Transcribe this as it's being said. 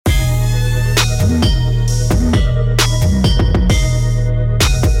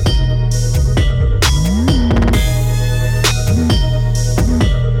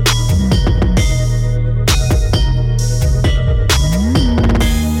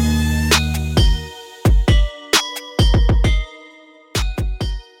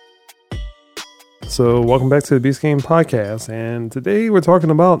So welcome back to the Beast Game Podcast, and today we're talking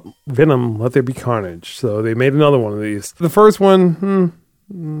about Venom, Let There Be Carnage. So they made another one of these. The first one,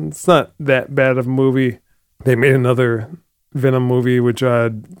 it's not that bad of a movie. They made another Venom movie, which I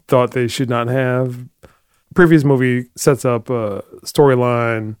thought they should not have. The previous movie sets up a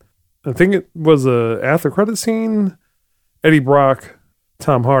storyline. I think it was a after credit scene. Eddie Brock,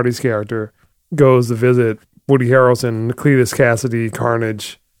 Tom Hardy's character, goes to visit Woody Harrelson, Cletus Cassidy,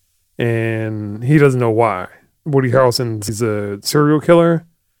 Carnage, and he doesn't know why. Woody Harrelson is a serial killer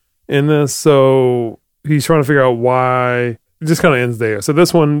in this, so he's trying to figure out why. It just kind of ends there. So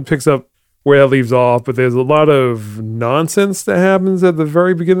this one picks up where that leaves off, but there's a lot of nonsense that happens at the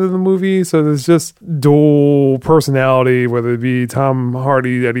very beginning of the movie. So there's just dual personality, whether it be Tom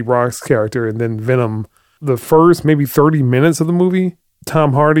Hardy, Eddie Brock's character, and then Venom. The first maybe 30 minutes of the movie,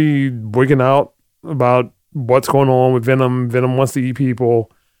 Tom Hardy wigging out about what's going on with Venom. Venom wants to eat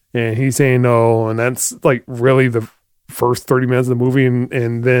people, and he's saying no, and that's like really the first 30 minutes of the movie.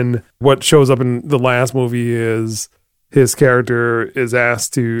 And then what shows up in the last movie is his character is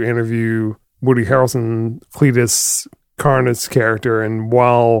asked to interview Woody Harrelson, Cletus Carnage's character, and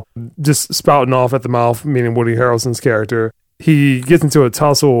while just spouting off at the mouth, meaning Woody Harrelson's character, he gets into a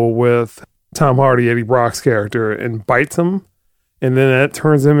tussle with Tom Hardy, Eddie Brock's character, and bites him, and then that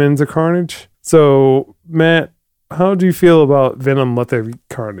turns him into Carnage. So, Matt, how do you feel about Venom, Let There Be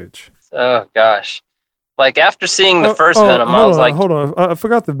Carnage? Oh, gosh. Like, after seeing the first Venom, I was like... Hold on. I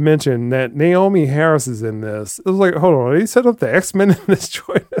forgot to mention that Naomi Harris is in this. It was like, hold on. They set up the X-Men in this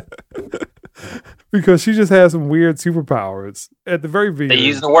joint? Because she just has some weird superpowers. At the very beginning... They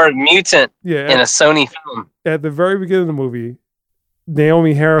use the word mutant in a Sony film. At the very beginning of the movie,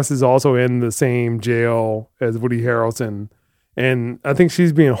 Naomi Harris is also in the same jail as Woody Harrelson. And I think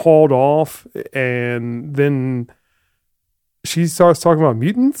she's being hauled off, and then she starts talking about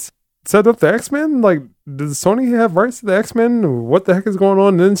mutants. Set up the X-Men? Like, does Sony have rights to the X-Men? What the heck is going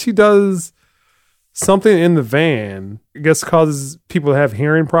on? And then she does something in the van. I guess causes people to have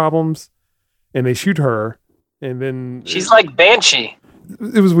hearing problems, and they shoot her. And then she's like Banshee.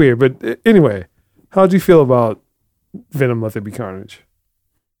 It was weird, but anyway, how do you feel about Venom, Let There Be Carnage?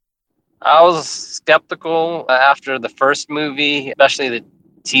 I was skeptical after the first movie, especially the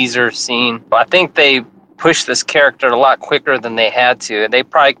teaser scene. I think they pushed this character a lot quicker than they had to. They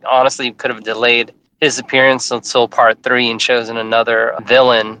probably honestly could have delayed his appearance until part 3 and chosen another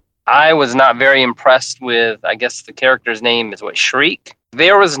villain. I was not very impressed with, I guess the character's name is Shriek.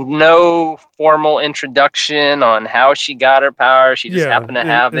 There was no formal introduction on how she got her power. She just happened to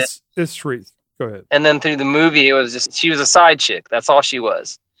have it. It's Shriek. Go ahead. And then through the movie, it was just, she was a side chick. That's all she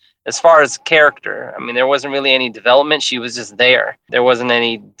was. As far as character, I mean, there wasn't really any development. She was just there. There wasn't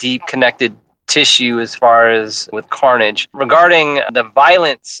any deep connected tissue as far as with Carnage. Regarding the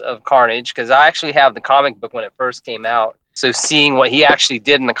violence of Carnage, because I actually have the comic book when it first came out. So seeing what he actually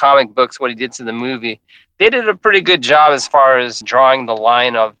did in the comic books, what he did to the movie, they did a pretty good job as far as drawing the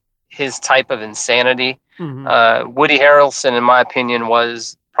line of his type of insanity. Mm-hmm. Woody Harrelson, in my opinion,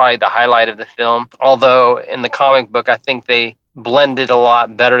 was probably the highlight of the film. Although in the comic book, I think they blended a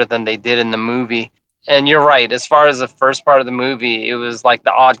lot better than they did in the movie. And you're right, as far as the first part of the movie, it was like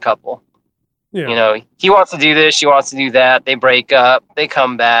the Odd Couple. Yeah. You know, he wants to do this, she wants to do that, they break up, they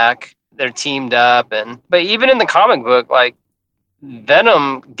come back, they're teamed up. But even in the comic book, like,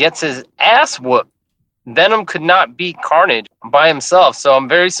 Venom gets his ass whooped. Venom could not beat Carnage by himself, so I'm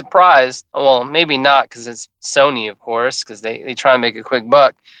very surprised, well, maybe not because it's Sony, of course, because they try and make a quick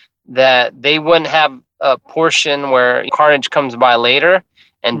buck, that they wouldn't have a portion where Carnage comes by later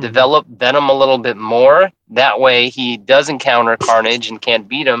and develop Venom a little bit more. That way he does encounter Carnage and can't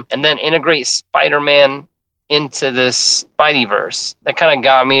beat him, and then integrate Spider-Man into this Spideyverse. That kind of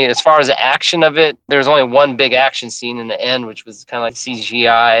got me. As far as the action of it, there's only one big action scene in the end, which was kind of like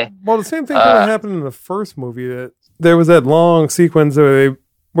CGI. Well, the same thing kind of happened in the first movie. That there was that long sequence where they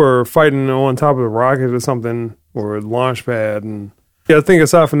were fighting on top of a rocket or something, or a launch pad, and yeah, I think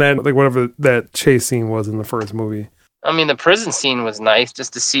aside from that, like whatever that chase scene was in the first movie. I mean, the prison scene was nice,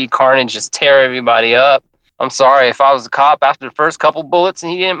 just to see Carnage just tear everybody up. I'm sorry, if I was a cop after the first couple bullets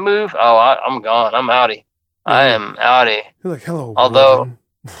and he didn't move, I'm gone. I'm outie. I am outie. You're like, hello. Although,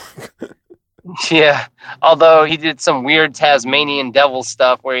 although he did some weird Tasmanian devil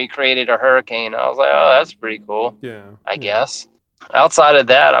stuff where he created a hurricane. I was like, oh, that's pretty cool. Yeah. I guess. Outside of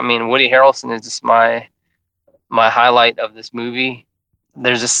that, I mean, Woody Harrelson is just my highlight of this movie.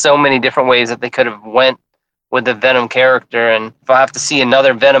 There's just so many different ways that they could have went with the Venom character, and if I have to see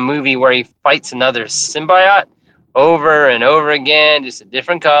another Venom movie where he fights another symbiote over and over again, just a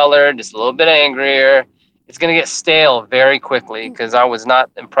different color, just a little bit angrier, it's going to get stale very quickly because I was not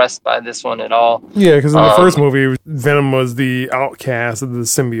impressed by this one at all. Yeah, because in the first movie, Venom was the outcast of the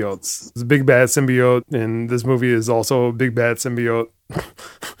symbiotes. It's a big bad symbiote, and this movie is also a big bad symbiote.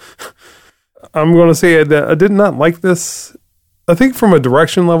 I'm going to say that I did not like this. I think from a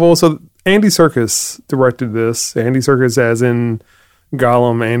direction level, so Andy Serkis directed this. Andy Serkis as in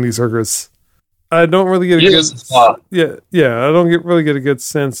Gollum, Andy Serkis. I don't really get a I don't really get a good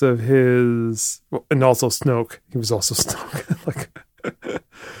sense of his, and also Snoke. He was also Snoke.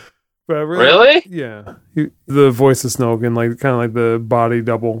 But really? Yeah, the voice of Snoke and like kind of like the body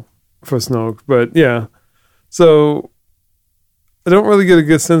double for Snoke. But yeah, so I don't really get a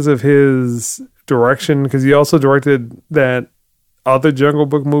good sense of his direction because he also directed that other Jungle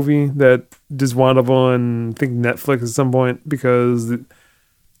Book movie that just wound up on, I think, Netflix at some point because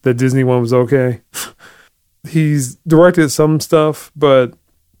the Disney one was okay. He's directed some stuff, but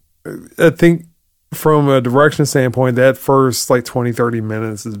I think from a direction standpoint, that first like 20, 30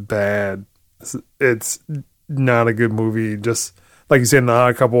 minutes is bad. It's not a good movie. Just like you said in The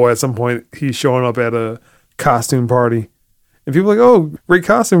Odd Couple, at some point he's showing up at a costume party. And people are like, oh, great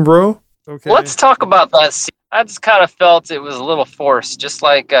costume, bro. Okay. Let's talk about that scene. I just kind of felt it was a little forced, just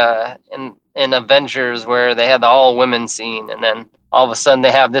like in Avengers where they had the all-women scene, and then all of a sudden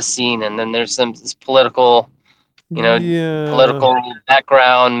they have this scene, and then there's this political, political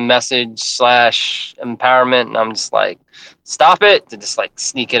background message / empowerment, and I'm just like, stop it, to just like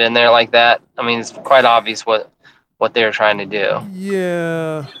sneak it in there like that. I mean, it's quite obvious what they're trying to do.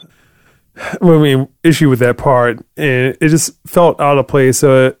 Yeah. Well, I mean, issue with that part, and it just felt out of place.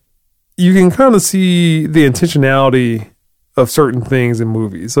 So you can kind of see the intentionality of certain things in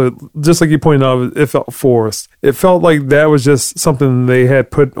movies. So just like you pointed out, it felt forced. It felt like that was just something they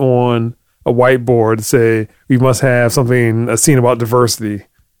had put on a whiteboard to say, we must have a scene about diversity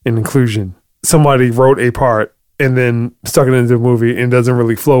and inclusion. Somebody wrote a part and then stuck it into the movie and it doesn't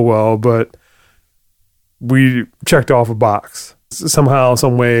really flow well, but we checked off a box. Somehow,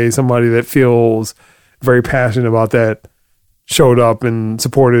 some way, somebody that feels very passionate about that showed up and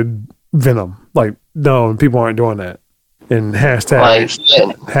supported Venom. Like, no, people aren't doing that. And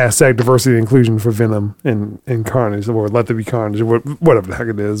hashtag diversity and inclusion for Venom and Carnage, or Let There Be Carnage, or whatever the heck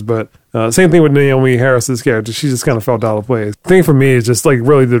it is. But same thing with Naomi Harris's character. She just kind of felt out of place. The thing for me is just like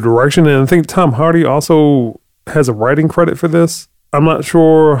really the direction. And I think Tom Hardy also has a writing credit for this. I'm not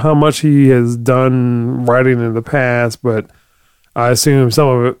sure how much he has done writing in the past, but I assume some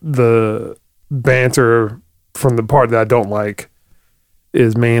of the banter from the part that I don't like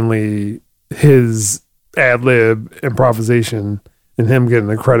is mainly his ad-lib improvisation and him getting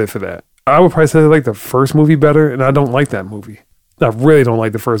the credit for that. I would probably say I like the first movie better, and I don't like that movie. I really don't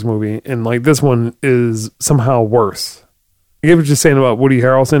like the first movie, and like this one is somehow worse. I get what you're saying about Woody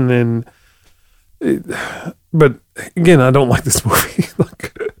Harrelson, but again, I don't like this movie.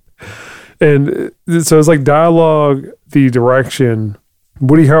 And so it's like dialogue, the direction.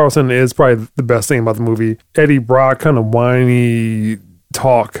 Woody Harrelson is probably the best thing about the movie. Eddie Brock kind of whiny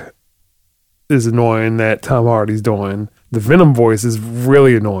talk is annoying that Tom Hardy's doing. The Venom voice is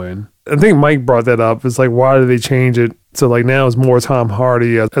really annoying. I think Mike brought that up. It's like, why did they change it? So like now it's more Tom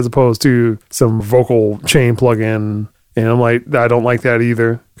Hardy as opposed to some vocal chain plug-in. And I'm like, I don't like that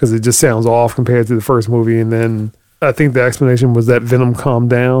either because it just sounds off compared to the first movie. And then I think the explanation was that Venom calmed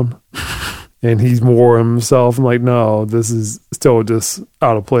down and he's more himself. I'm like, no, this is still just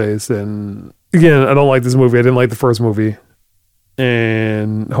out of place. And again, I don't like this movie. I didn't like the first movie.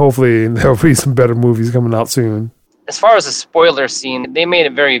 And hopefully there'll be some better movies coming out soon. As far as the spoiler scene, they made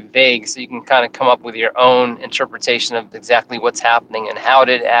it very vague so you can kind of come up with your own interpretation of exactly what's happening and how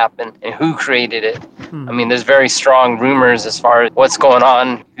did it happen and who created it. I mean, there's very strong rumors as far as what's going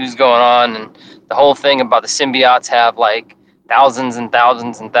on, who's going on, and the whole thing about the symbiotes have like thousands and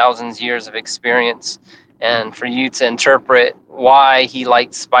thousands and thousands years of experience. And for you to interpret why he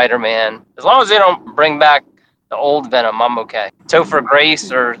liked Spider-Man, as long as they don't bring back the old Venom, I'm okay. Topher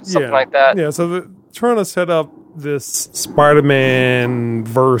Grace or something like that. Yeah, so they're trying to set up this Spider-Man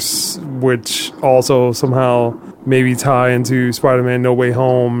verse, which also somehow maybe tie into Spider-Man No Way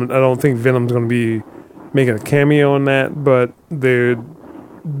Home. I don't think Venom's going to be making a cameo in that, but they're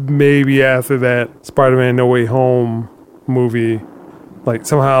maybe after that Spider-Man No Way Home movie, like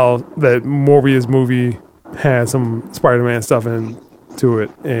somehow that Morbius movie has some Spider-Man stuff into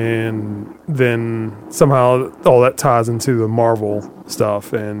it, and then somehow all that ties into the Marvel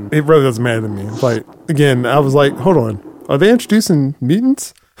stuff, and it really doesn't matter to me. Like, again, I was like, hold on, are they introducing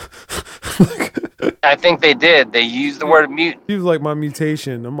mutants? I think they did. They used the word mutant. He was like, my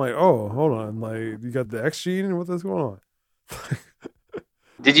mutation. I'm like, oh, hold on, like, you got the X gene and what's going on?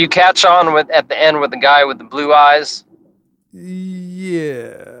 Did you catch on with at the end with the guy with the blue eyes?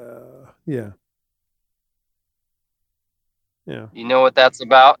 Yeah. You know what that's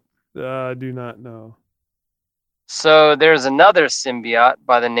about? I do not know. So there's another symbiote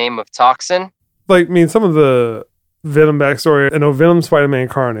by the name of Toxin. Like, I mean, some of the Venom backstory, I know Venom, Spider-Man,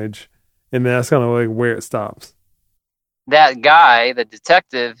 Carnage, and that's kind of like where it stops. That guy, the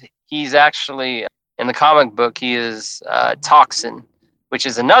detective, he's actually, in the comic book, he is Toxin, which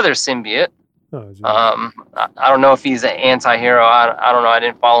is another symbiote. Oh, I don't know if he's an anti-hero. I don't know. I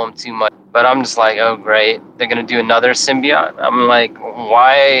didn't follow him too much. But I'm just like, oh, great. They're going to do another symbiote? I'm like,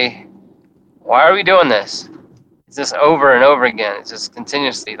 why are we doing this? It's just over and over again. It's just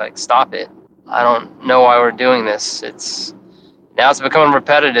continuously like, stop it. I don't know why we're doing this. Now it's becoming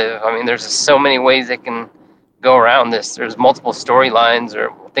repetitive. I mean, there's just so many ways they can go around this. There's multiple storylines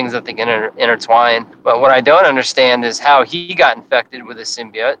or things that they can intertwine. But what I don't understand is how he got infected with a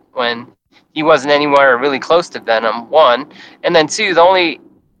symbiote when he wasn't anywhere really close to Venom, one. And then two, the only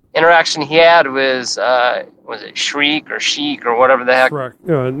interaction he had was it Shriek or Sheik or whatever the heck? Shrek.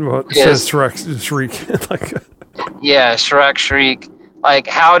 Well, it says Shriek. Like, yeah, Shriek. Like,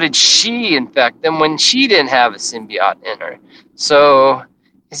 how did she infect them when she didn't have a symbiote in her? So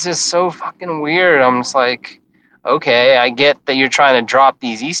it's just so fucking weird. I'm just like, okay, I get that you're trying to drop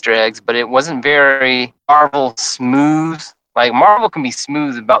these Easter eggs, but it wasn't very Marvel smooth. Like, Marvel can be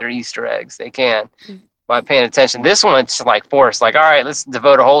smooth about their Easter eggs. They can, by paying attention. This one, it's like forced. Like, all right, let's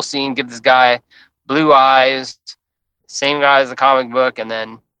devote a whole scene, give this guy blue eyes, same guy as the comic book, and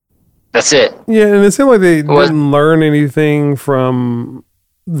then that's it. Yeah, and it seemed like they didn't learn anything from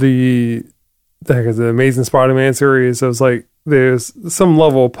the Amazing Spider-Man series. So it's like there's some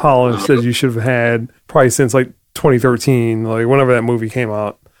level of polish that you should have had probably since like 2013, like whenever that movie came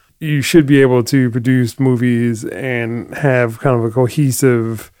out. You should be able to produce movies and have kind of a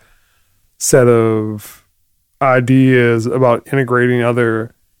cohesive set of ideas about integrating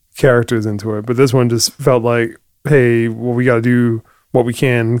other characters into it. But this one just felt like, hey, well, we got to do what we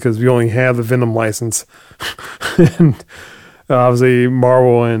can because we only have the Venom license. And obviously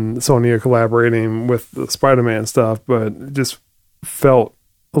Marvel and Sony are collaborating with the Spider-Man stuff, but it just felt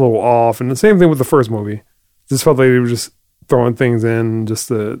a little off. And the same thing with the first movie. Just felt like they were just throwing things in just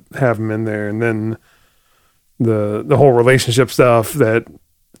to have them in there. And then the whole relationship stuff that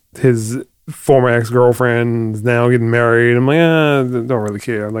his former ex-girlfriend is now getting married. I'm like, don't really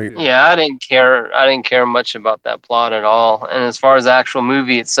care. Like, yeah, I didn't care much about that plot at all. And as far as the actual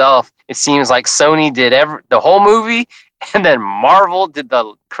movie itself, it seems like Sony did the whole movie, and then Marvel did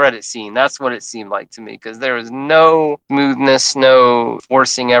the credit scene. That's what it seemed like to me, because there was no smoothness, no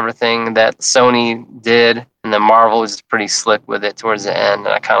forcing everything that Sony did, and then Marvel was pretty slick with it towards the end,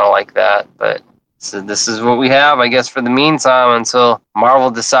 and I kind of like that. But so this is what we have, I guess, for the meantime, until Marvel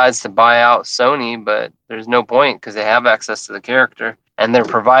decides to buy out Sony, but there's no point because they have access to the character, and they're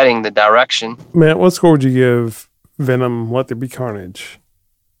providing the direction. Matt, what score would you give Venom Let There Be Carnage?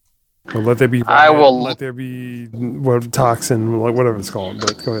 Or Let There Be Let There Be Toxin, whatever it's called.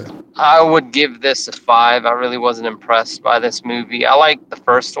 But go ahead. I would give this a 5. I really wasn't impressed by this movie. I like the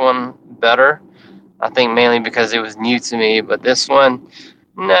first one better. I think mainly because it was new to me. But this one,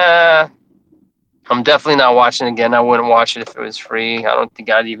 nah. I'm definitely not watching it again. I wouldn't watch it if it was free. I don't think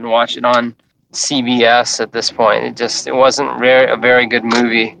I'd even watch it on CBS at this point. It wasn't a very good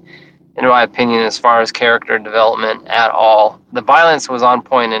movie, in my opinion, as far as character development at all. The violence was on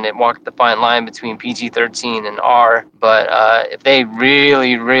point, and it walked the fine line between PG-13 and R. But if they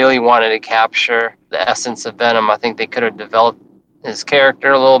really, really wanted to capture the essence of Venom, I think they could have developed his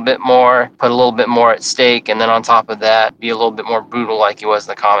character a little bit more, put a little bit more at stake, and then on top of that, be a little bit more brutal like he was in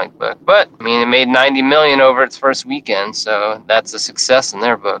the comic book. But, I mean, it made $90 million over its first weekend, so that's a success in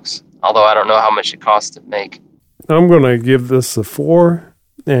their books. Although I don't know how much it costs to make. I'm going to give this a 4.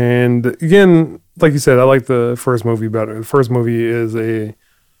 And again, like you said, I like the first movie better. The first movie is a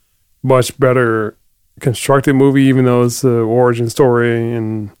much better constructed movie, even though it's the origin story,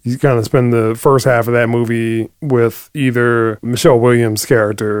 and you kind of spend the first half of that movie with either Michelle Williams'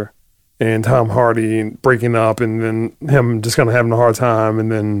 character and Tom Hardy breaking up, and then him just kind of having a hard time,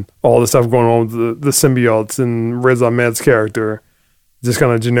 and then all the stuff going on with the symbiotes and Riz Ahmed's character, just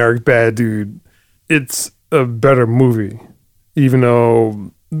kind of generic bad dude. It's a better movie, even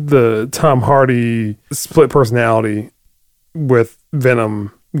though the Tom Hardy split personality with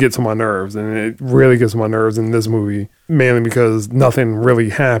Venom gets on my nerves, and it really gets on my nerves in this movie, mainly because nothing really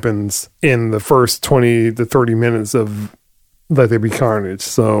happens in the first 20 to 30 minutes of Let There Be Carnage.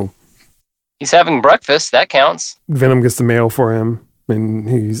 So he's having breakfast, that counts. Venom gets the mail for him, and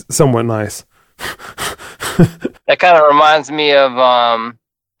he's somewhat nice. That kind of reminds me of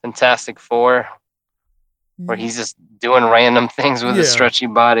Fantastic Four, where he's just doing random things with his stretchy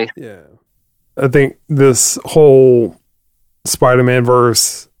body. Yeah. I think this whole Spider-Man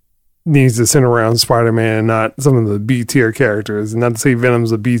verse needs to center around Spider-Man and not some of the B-tier characters. And not to say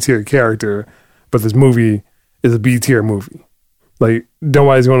Venom's a B-tier character, but this movie is a B-tier movie. Like,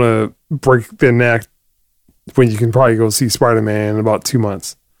 nobody's going to break their neck when you can probably go see Spider-Man in about 2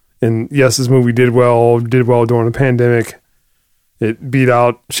 months. And yes, this movie did well during the pandemic. It beat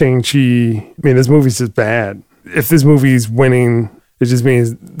out Shang-Chi. I mean, this movie's just bad. If this movie's winning, it just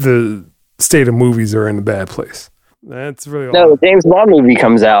means the state of movies are in a bad place. That's really all. No, the James Bond movie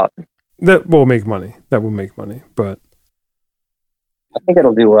comes out. That will make money. But I think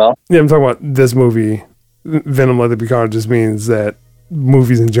it'll do well. Yeah, I'm talking about this movie. Venom Let There Be Carnage just means that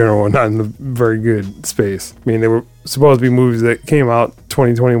movies in general are not in a very good space. I mean, they were supposed to be movies that came out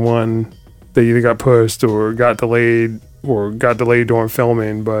 2021. They either got pushed or got delayed during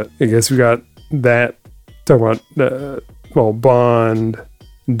filming. But I guess we got that. Talking about Bond,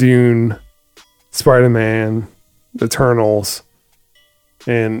 Dune, Spider-Man, Eternals,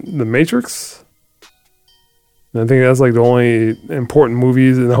 and The Matrix. And I think that's like the only important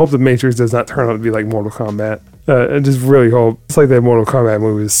movies, and I hope The Matrix does not turn out to be like Mortal Kombat. I just really hope. It's like that Mortal Kombat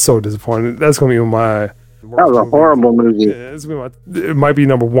movie is so disappointing. That's going to be my... That was a horrible movie. Yeah, it might be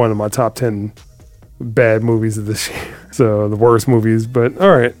number 1 in my top 10 bad movies of this year. So the worst movies, but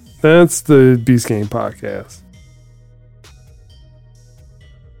all right. That's the Beast Game Podcast.